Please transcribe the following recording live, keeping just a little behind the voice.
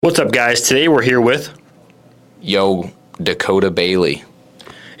What's up, guys? Today we're here with, Dakota Bailey.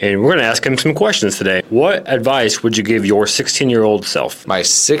 and we're going to ask him some questions today. What advice would you give your 16-year-old self? My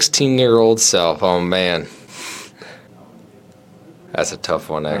 16-year-old self, oh man. That's a tough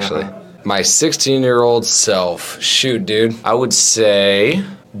one, actually. My 16-year-old self, shoot, dude. I would say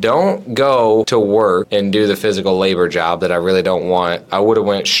don't go to work and do the physical labor job that I really don't want. I would have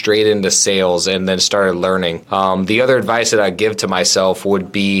went straight into sales and then started learning. The other advice that I give to myself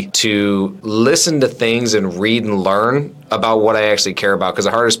would be to listen to things and read and learn about what I actually care about. Because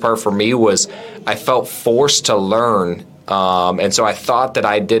the hardest part for me was I felt forced to learn. And so I thought that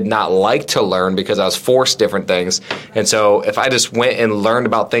I did not like to learn because I was forced different things. And so if I just went and learned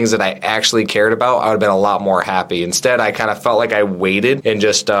about things that I actually cared about, I would have been a lot more happy. Instead, I kind of felt like I waited and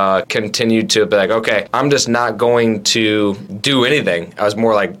just continued to be like, okay, I'm just not going to do anything. I was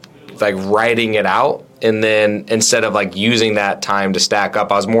more like writing it out. And then instead of like using that time to stack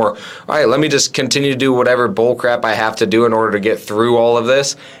up, I was more, all right, let me just continue to do whatever bull crap I have to do in order to get through all of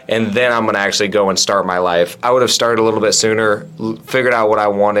this. And then I'm going to actually go and start my life. I would have started a little bit sooner, figured out what I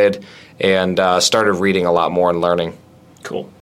wanted, and started reading a lot more and learning. Cool.